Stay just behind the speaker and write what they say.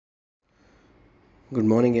Good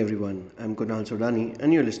morning, everyone. I'm Kunal Sodani,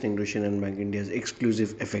 and you're listening to Shinhan Bank India's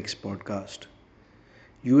exclusive FX podcast.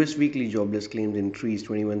 US weekly jobless claims increased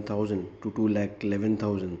 21,000 to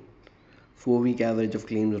 2,11,000. 4-week average of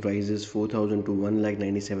claims rises 4,000 to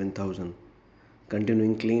 1,97,000.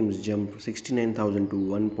 Continuing claims jump 69,000 to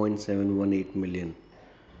 1.718 million.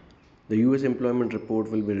 The US employment report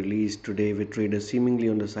will be released today with traders seemingly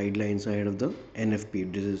on the sidelines ahead of the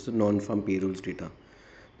NFP, this is the non-farm payrolls data.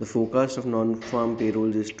 The forecast of non-farm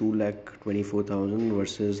payrolls is 2,24,000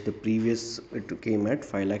 versus the previous it came at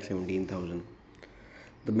 5,17,000.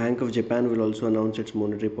 The Bank of Japan will also announce its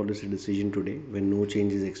monetary policy decision today when no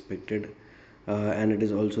change is expected. And it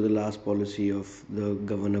is also the last policy of the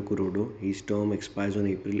Governor Kuroda. His term expires on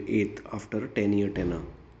April 8th after a 10-year tenure.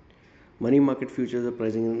 Money market futures are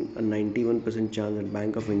pricing in a 91% chance that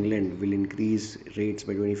Bank of England will increase rates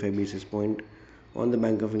by 25 basis point on the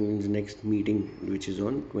Bank of England's next meeting, which is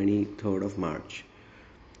on 23rd of March.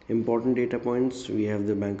 Important data points, we have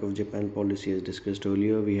the Bank of Japan policy as discussed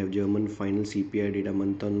earlier. We have German final CPI data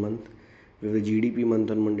month on month. We have the GDP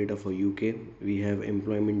month on month data for UK. We have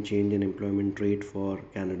employment change and employment rate for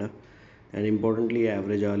Canada. And importantly,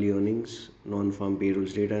 average hourly earnings, non-farm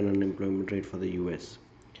payrolls data, and unemployment rate for the US.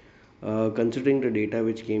 Considering the data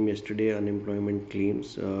which came yesterday, unemployment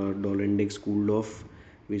claims, dollar index cooled off.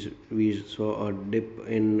 We saw a dip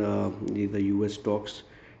in the US stocks.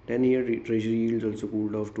 10-year treasury yields also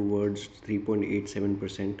cooled off towards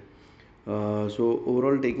 3.87%. So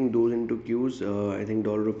overall, taking those into cues, I think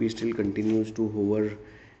dollar rupee still continues to hover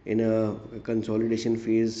in a consolidation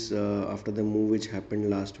phase after the move which happened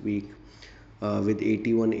last week, with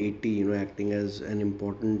 8180 acting as an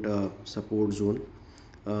important support zone,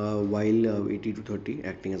 while 80 to 30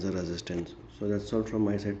 acting as a resistance. So that's all from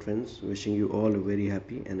my side, friends. Wishing you all a very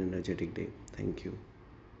happy and energetic day. Thank you.